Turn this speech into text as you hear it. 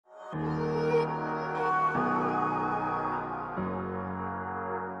I'm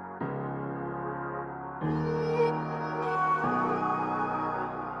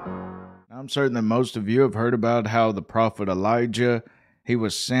certain that most of you have heard about how the prophet Elijah, he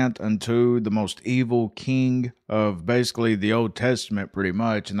was sent unto the most evil king of basically the Old Testament pretty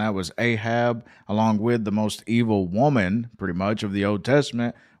much, and that was Ahab, along with the most evil woman pretty much of the Old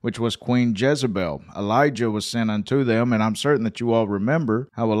Testament, which was Queen Jezebel. Elijah was sent unto them, and I'm certain that you all remember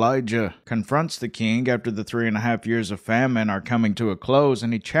how Elijah confronts the king after the 3.5 years of famine are coming to a close,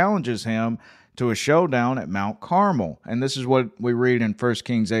 and he challenges him to a showdown at Mount Carmel. And this is what we read in 1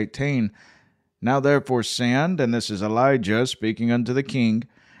 Kings 18. Now therefore send, and this is Elijah speaking unto the king,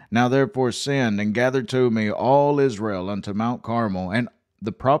 now therefore send and gather to me all Israel unto Mount Carmel, and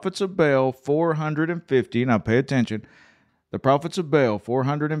the prophets of Baal 450, now pay attention, the prophets of Baal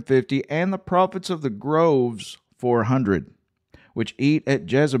 450, and the prophets of the groves 400, which eat at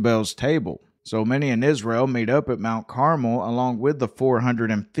Jezebel's table. So many in Israel meet up at Mount Carmel along with the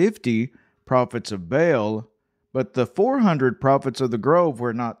 450 prophets of Baal, but the 400 prophets of the grove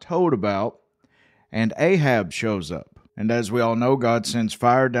were not told about, and Ahab shows up. And as we all know, God sends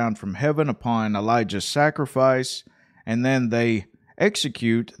fire down from heaven upon Elijah's sacrifice, and then they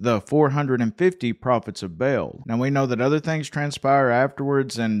execute the 450 prophets of Baal. Now we know that other things transpire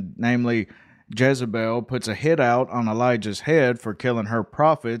afterwards, and namely Jezebel puts a hit out on Elijah's head for killing her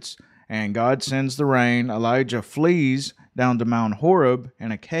prophets, and God sends the rain. Elijah flees down to Mount Horeb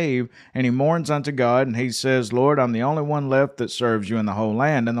in a cave, and he mourns unto God, and he says, Lord, I'm the only one left that serves you in the whole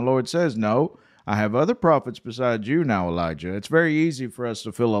land. And the Lord says, no, I have other prophets besides you now, Elijah. It's very easy for us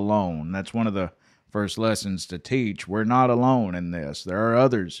to feel alone. That's one of the first lessons to teach. We're not alone in this. There are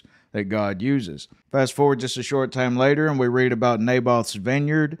others that God uses. Fast forward just a short time later, and we read about Naboth's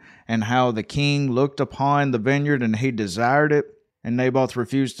vineyard and how the king looked upon the vineyard and he desired it, and Naboth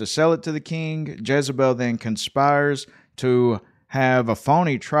refused to sell it to the king. Jezebel then conspires to have a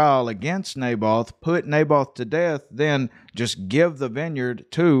phony trial against Naboth, put Naboth to death, then just give the vineyard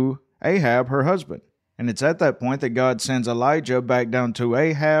to Ahab, her husband. And it's at that point that God sends Elijah back down to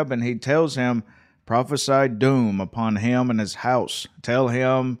Ahab, and he tells him, prophesy doom upon him and his house. Tell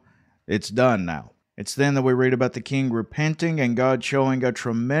him it's done now. It's then that we read about the king repenting and God showing a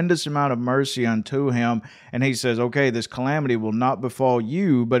tremendous amount of mercy unto him. And he says, okay, this calamity will not befall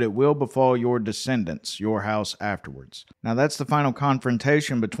you, but it will befall your descendants, your house afterwards. Now that's the final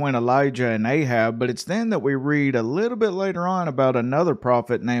confrontation between Elijah and Ahab, but it's then that we read a little bit later on about another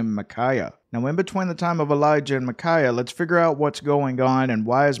prophet named Micaiah. Now, in between the time of Elijah and Micaiah, let's figure out what's going on and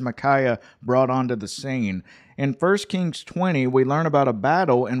why is Micaiah brought onto the scene. In 1 Kings 20, we learn about a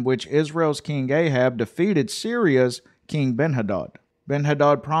battle in which Israel's king Ahab defeated Syria's king Ben-Hadad.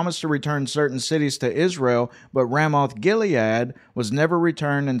 Ben-Hadad promised to return certain cities to Israel, but Ramoth-Gilead was never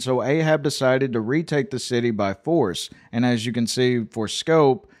returned, and so Ahab decided to retake the city by force. And as you can see, for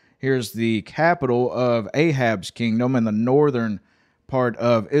scope, here's the capital of Ahab's kingdom in the northern part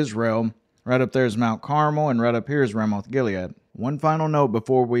of Israel. Right up there is Mount Carmel, and right up here is Ramoth-Gilead. One final note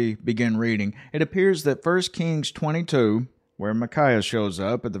before we begin reading. It appears that 1 Kings 22, where Micaiah shows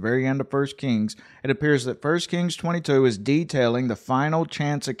up at the very end of 1 Kings, it appears that 1 Kings 22 is detailing the final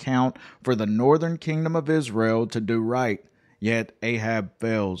chance account for the northern kingdom of Israel to do right, yet Ahab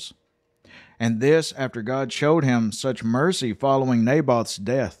fails. And this after God showed him such mercy following Naboth's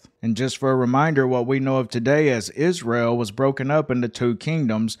death. And just for a reminder, what we know of today as Israel was broken up into two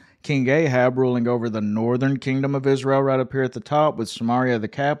kingdoms, King Ahab ruling over the northern kingdom of Israel right up here at the top with Samaria the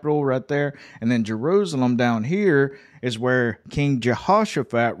capital right there, and then Jerusalem down here is where King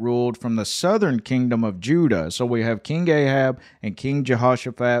Jehoshaphat ruled from the southern kingdom of Judah. So we have King Ahab and King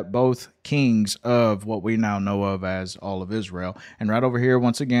Jehoshaphat, both kings of what we now know of as all of Israel. And right over here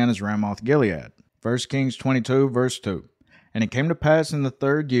once again is Ramoth-Gilead. 1 Kings 22 verse 2. And it came to pass in the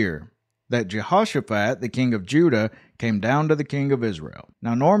 3rd year that Jehoshaphat, the king of Judah, came down to the king of Israel.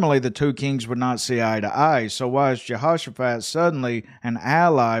 Now, normally the two kings would not see eye to eye, so why is Jehoshaphat suddenly an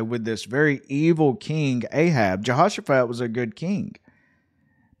ally with this very evil king Ahab? Jehoshaphat was a good king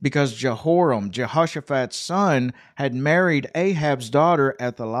because Jehoram, Jehoshaphat's son, had married Ahab's daughter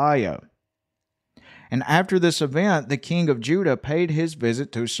Athaliah. And after this event, the king of Judah paid his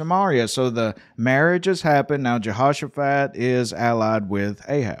visit to Samaria. So the marriage has happened. Now Jehoshaphat is allied with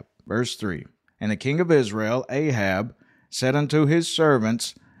Ahab. Verse 3. And the king of Israel, Ahab, said unto his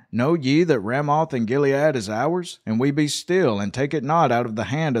servants, Know ye that Ramoth and Gilead is ours? And we be still, and take it not out of the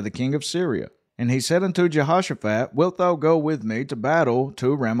hand of the king of Syria. And he said unto Jehoshaphat, Wilt thou go with me to battle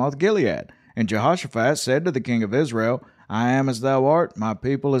to Ramoth-Gilead? And Jehoshaphat said to the king of Israel, I am as thou art, my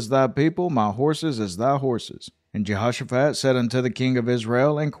people as thy people, my horses as thy horses. And Jehoshaphat said unto the king of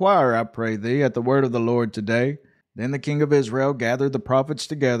Israel, Inquire, I pray thee, at the word of the Lord today. Then the king of Israel gathered the prophets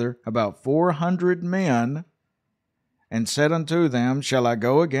together, about 400 men, and said unto them, Shall I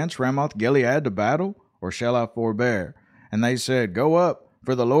go against Ramoth Gilead to battle, or shall I forbear? And they said, Go up,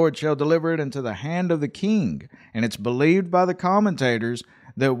 for the Lord shall deliver it into the hand of the king. And it's believed by the commentators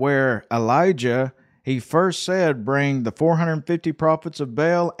that where Elijah, he first said, Bring the 450 prophets of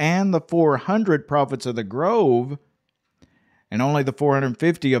Baal and the 400 prophets of the grove, and only the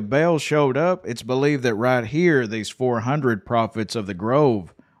 450 of Baal showed up, it's believed that right here, these 400 prophets of the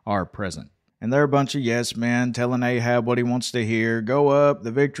grove are present. And they're a bunch of yes men telling Ahab what he wants to hear. Go up,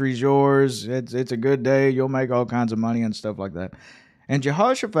 the victory's yours, it's a good day, you'll make all kinds of money and stuff like that. And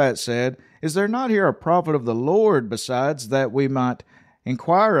Jehoshaphat said, Is there not here a prophet of the Lord besides that we might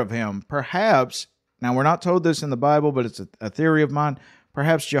inquire of him? Perhaps, now we're not told this in the Bible, but it's a theory of mine,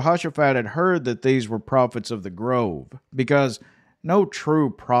 perhaps Jehoshaphat had heard that these were prophets of the grove, because no true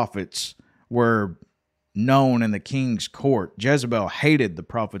prophets were known in the king's court. Jezebel hated the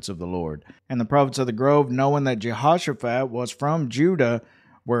prophets of the Lord. And the prophets of the grove, knowing that Jehoshaphat was from Judah,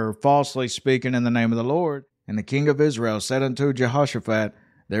 were falsely speaking in the name of the Lord. And the king of Israel said unto Jehoshaphat,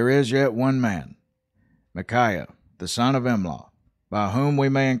 There is yet one man, Micaiah, the son of Imlah, by whom we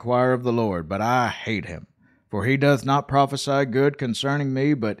may inquire of the Lord, but I hate him. For he doth not prophesy good concerning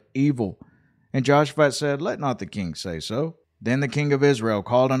me, but evil. And Jehoshaphat said, Let not the king say so. Then the king of Israel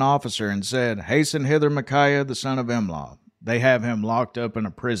called an officer and said, Hasten hither Micaiah the son of Imlah. They have him locked up in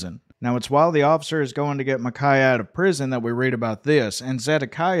a prison. Now it's while the officer is going to get Micaiah out of prison that we read about this. And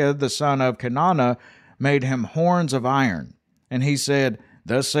Zedekiah the son of Kenana made him horns of iron. And he said,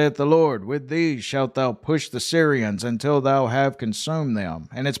 Thus saith the Lord, With these shalt thou push the Syrians until thou have consumed them.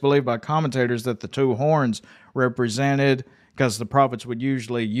 And it's believed by commentators that the two horns represented, because the prophets would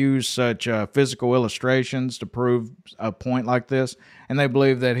usually use such physical illustrations to prove a point like this, and they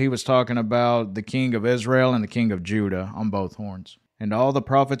believe that he was talking about the king of Israel and the king of Judah on both horns. And all the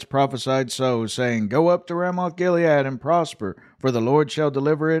prophets prophesied so, saying, Go up to Ramoth Gilead and prosper, for the Lord shall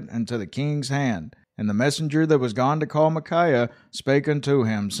deliver it into the king's hand. And the messenger that was gone to call Micaiah spake unto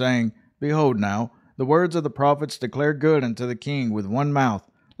him, saying, Behold now, the words of the prophets declare good unto the king with one mouth.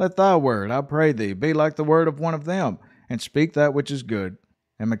 Let thy word, I pray thee, be like the word of one of them, and speak that which is good.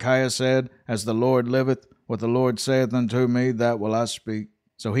 And Micaiah said, As the Lord liveth, what the Lord saith unto me, that will I speak.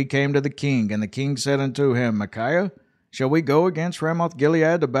 So he came to the king, and the king said unto him, Micaiah, shall we go against Ramoth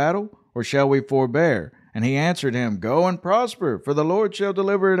Gilead to battle, or shall we forbear? And he answered him, Go and prosper, for the Lord shall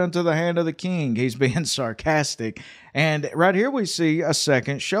deliver it unto the hand of the king. He's being sarcastic. And right here we see a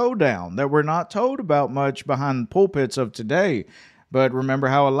second showdown that we're not told about much behind the pulpits of today. But remember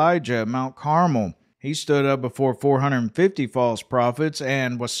how Elijah at Mount Carmel, he stood up before 450 false prophets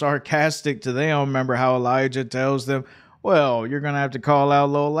and was sarcastic to them. Remember how Elijah tells them, well, you're going to have to call out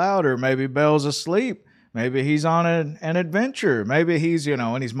a little louder. Maybe Baal's asleep. Maybe he's on an adventure. Maybe he's,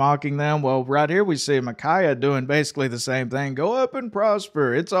 and he's mocking them. Well, right here we see Micaiah doing basically the same thing. Go up and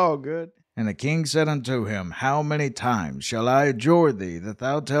prosper. It's all good. And the king said unto him, How many times shall I adjure thee that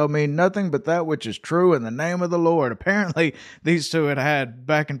thou tell me nothing but that which is true in the name of the Lord? Apparently, these two had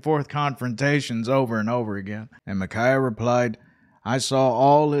back and forth confrontations over and over again. And Micaiah replied, I saw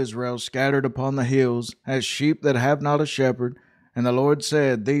all Israel scattered upon the hills, as sheep that have not a shepherd. And the Lord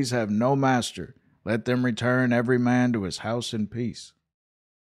said, These have no master. Let them return every man to his house in peace.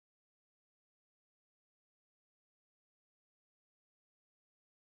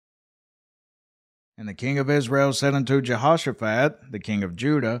 And the king of Israel said unto Jehoshaphat, the king of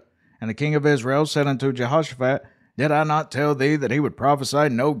Judah, and the king of Israel said unto Jehoshaphat, Did I not tell thee that he would prophesy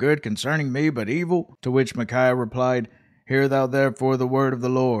no good concerning me, but evil? To which Micaiah replied, Hear thou therefore the word of the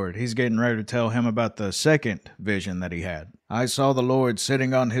Lord. He's getting ready to tell him about the second vision that he had. I saw the Lord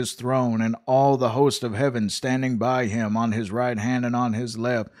sitting on his throne, and all the host of heaven standing by him on his right hand and on his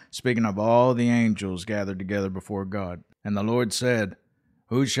left, speaking of all the angels gathered together before God. And the Lord said,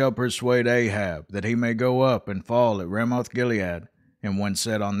 Who shall persuade Ahab, that he may go up and fall at Ramoth Gilead? And one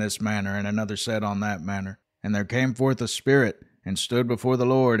said on this manner, and another said on that manner. And there came forth a spirit, and stood before the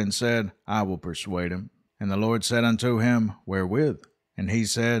Lord, and said, I will persuade him. And the Lord said unto him, Wherewith? And he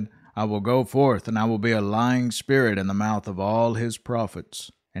said, I will go forth, and I will be a lying spirit in the mouth of all his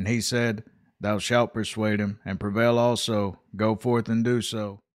prophets. And he said, Thou shalt persuade him, and prevail also. Go forth and do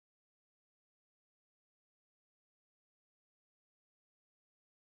so.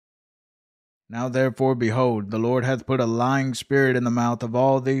 Now therefore, behold, the Lord hath put a lying spirit in the mouth of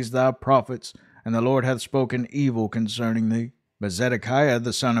all these thy prophets, and the Lord hath spoken evil concerning thee. But Zedekiah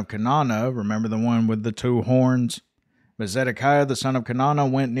the son of Kenana, remember the one with the two horns? But Zedekiah the son of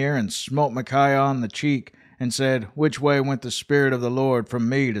Kenana went near and smote Micaiah on the cheek, and said, Which way went the Spirit of the Lord from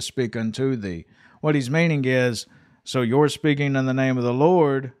me to speak unto thee? What he's meaning is, so you're speaking in the name of the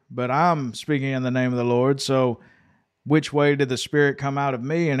Lord, but I'm speaking in the name of the Lord, so which way did the Spirit come out of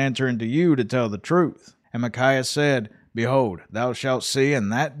me and enter into you to tell the truth? And Micaiah said, Behold, thou shalt see in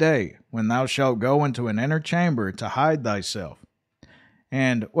that day, when thou shalt go into an inner chamber to hide thyself.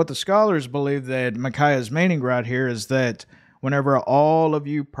 And what the scholars believe that Micaiah's meaning right here is that whenever all of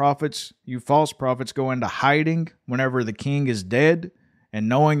you prophets, you false prophets, go into hiding, whenever the king is dead, and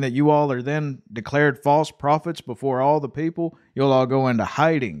knowing that you all are then declared false prophets before all the people, you'll all go into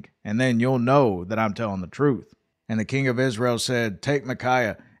hiding, and then you'll know that I'm telling the truth. And the king of Israel said, Take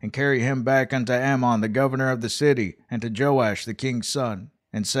Micaiah, and carry him back unto Ammon, the governor of the city, and to Joash, the king's son,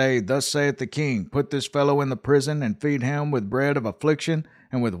 and say, Thus saith the king, Put this fellow in the prison, and feed him with bread of affliction,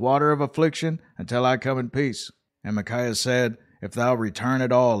 and with water of affliction, until I come in peace. And Micaiah said, If thou return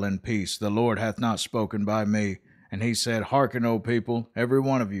at all in peace, the Lord hath not spoken by me. And he said, Hearken, O people, every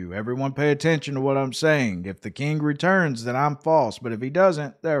one of you, everyone pay attention to what I'm saying. If the king returns, then I'm false, but if he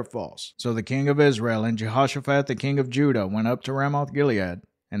doesn't, they're false. So the king of Israel and Jehoshaphat the king of Judah went up to Ramoth Gilead.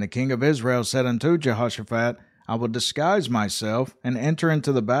 And the king of Israel said unto Jehoshaphat, I will disguise myself and enter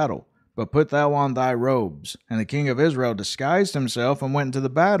into the battle, but put thou on thy robes. And the king of Israel disguised himself and went into the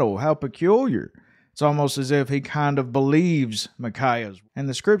battle. How peculiar! It's almost as if he kind of believes Micaiah's. And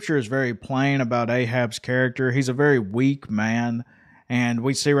the scripture is very plain about Ahab's character. He's a very weak man, and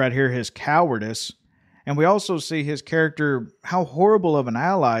we see right here his cowardice. And we also see his character, how horrible of an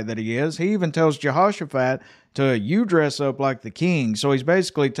ally that he is. He even tells Jehoshaphat to, you dress up like the king. So he's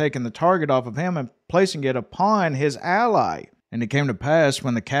basically taking the target off of him and placing it upon his ally. And it came to pass,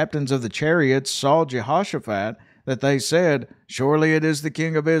 when the captains of the chariots saw Jehoshaphat, that they said, Surely it is the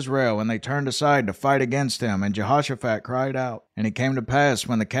king of Israel. And they turned aside to fight against him. And Jehoshaphat cried out. And it came to pass,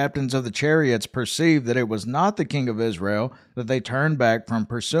 when the captains of the chariots perceived that it was not the king of Israel, that they turned back from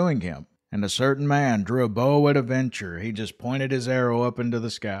pursuing him. And a certain man drew a bow at a venture. He just pointed his arrow up into the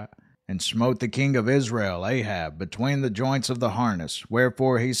sky, and smote the king of Israel, Ahab, between the joints of the harness.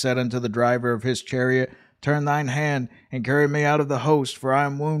 Wherefore he said unto the driver of his chariot, Turn thine hand, and carry me out of the host, for I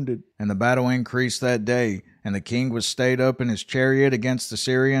am wounded. And the battle increased that day, and the king was stayed up in his chariot against the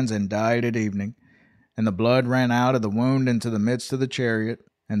Syrians, and died at evening. And the blood ran out of the wound into the midst of the chariot.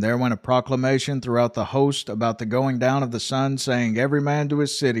 And there went a proclamation throughout the host about the going down of the sun, saying, Every man to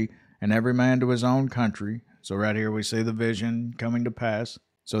his city, and every man to his own country. So right here we see the vision coming to pass.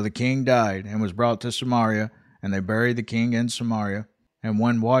 So the king died, and was brought to Samaria, and they buried the king in Samaria. And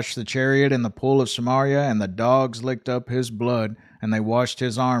one washed the chariot in the pool of Samaria, and the dogs licked up his blood, and they washed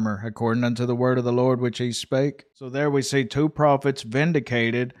his armor, according unto the word of the Lord which he spake. So there we see two prophets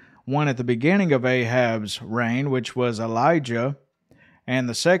vindicated, one at the beginning of Ahab's reign, which was Elijah, and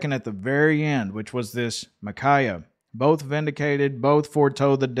the second at the very end, which was this Micaiah. Both vindicated, both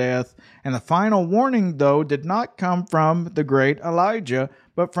foretold the death, and the final warning, though, did not come from the great Elijah,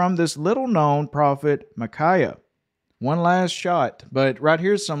 but from this little-known prophet Micaiah. One last shot, but right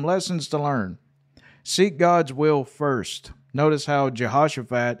here's some lessons to learn. Seek God's will first. Notice how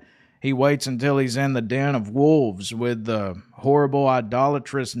Jehoshaphat, he waits until he's in the den of wolves with the horrible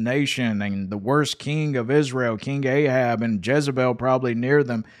idolatrous nation and the worst king of Israel, King Ahab, and Jezebel probably near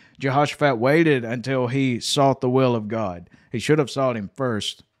them. Jehoshaphat waited until he sought the will of God. He should have sought him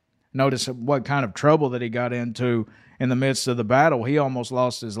first. Notice what kind of trouble that he got into in the midst of the battle. He almost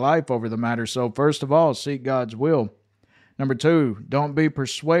lost his life over the matter. So first of all, seek God's will. Number two, don't be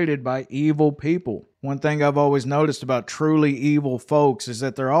persuaded by evil people. One thing I've always noticed about truly evil folks is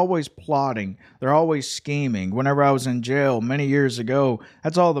that they're always plotting. They're always scheming. Whenever I was in jail many years ago,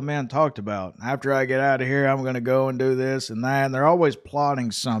 that's all the men talked about. After I get out of here, I'm going to go and do this and that. And they're always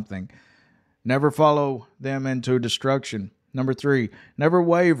plotting something. Never follow them into destruction. Number three, never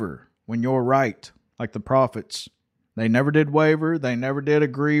waver when you're right, like the prophets. They never did waver. They never did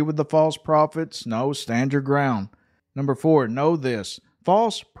agree with the false prophets. No, stand your ground. Number four, know this.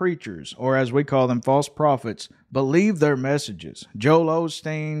 False preachers, or as we call them, false prophets, believe their messages. Joel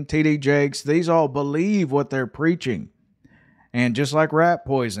Osteen, T.D. Jakes, these all believe what they're preaching. And just like rat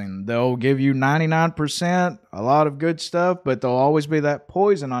poison, they'll give you 99%, a lot of good stuff, but there'll always be that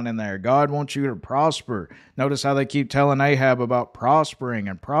poison on in there. God wants you to prosper. Notice how they keep telling Ahab about prospering,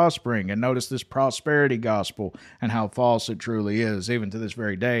 and notice this prosperity gospel and how false it truly is, even to this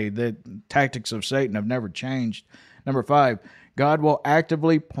very day. The tactics of Satan have never changed. Number five, God will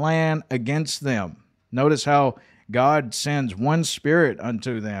actively plan against them. Notice how God sends one spirit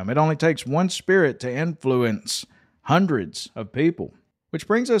unto them. It only takes one spirit to influence hundreds of people. Which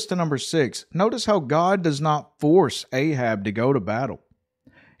brings us to number six. Notice how God does not force Ahab to go to battle.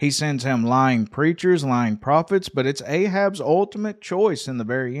 He sends him lying preachers, lying prophets, but it's Ahab's ultimate choice in the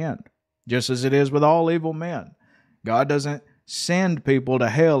very end, just as it is with all evil men. God doesn't send people to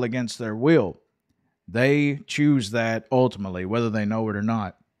hell against their will. They choose that ultimately, whether they know it or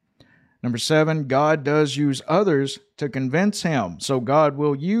not. Number 7, God does use others to convince him. So God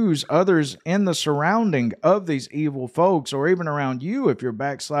will use others in the surrounding of these evil folks, or even around you if you're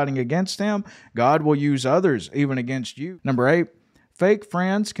backsliding against him. God will use others even against you. Number 8, fake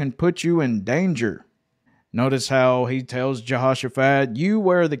friends can put you in danger. Notice how he tells Jehoshaphat, you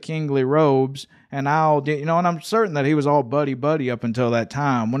wear the kingly robes, and and I'm certain that he was all buddy-buddy up until that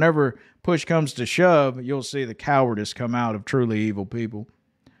time. Whenever push comes to shove, you'll see the cowardice come out of truly evil people.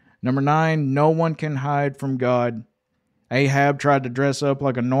 Number 9, no one can hide from God. Ahab tried to dress up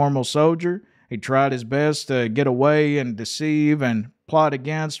like a normal soldier. He tried his best to get away and deceive and plot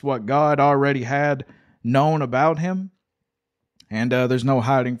against what God already had known about him. And there's no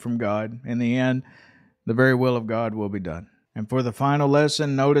hiding from God. In the end, the very will of God will be done. And for the final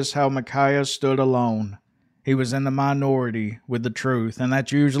lesson, notice how Micaiah stood alone. He was in the minority with the truth, and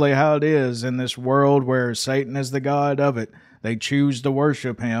that's usually how it is in this world where Satan is the god of it. They choose to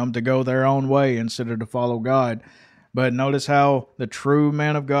worship him, to go their own way instead of to follow God. But notice how the true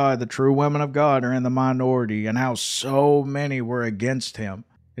men of God, the true women of God are in the minority, and how so many were against him.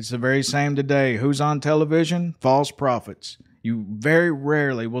 It's the very same today. Who's on television? False prophets. You very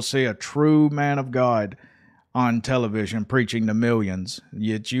rarely will see a true man of God on television preaching to millions.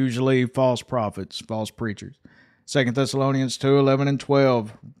 It's usually false prophets, false preachers. 2 Thessalonians 2:11 and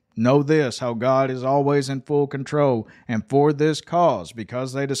 12. Know this, how God is always in full control, and for this cause,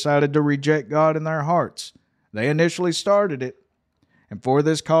 because they decided to reject God in their hearts. They initially started it. And for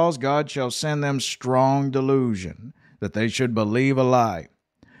this cause, God shall send them strong delusion, that they should believe a lie,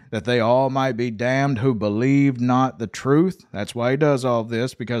 that they all might be damned who believed not the truth. That's why he does all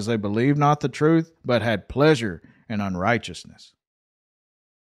this, because they believed not the truth, but had pleasure in unrighteousness.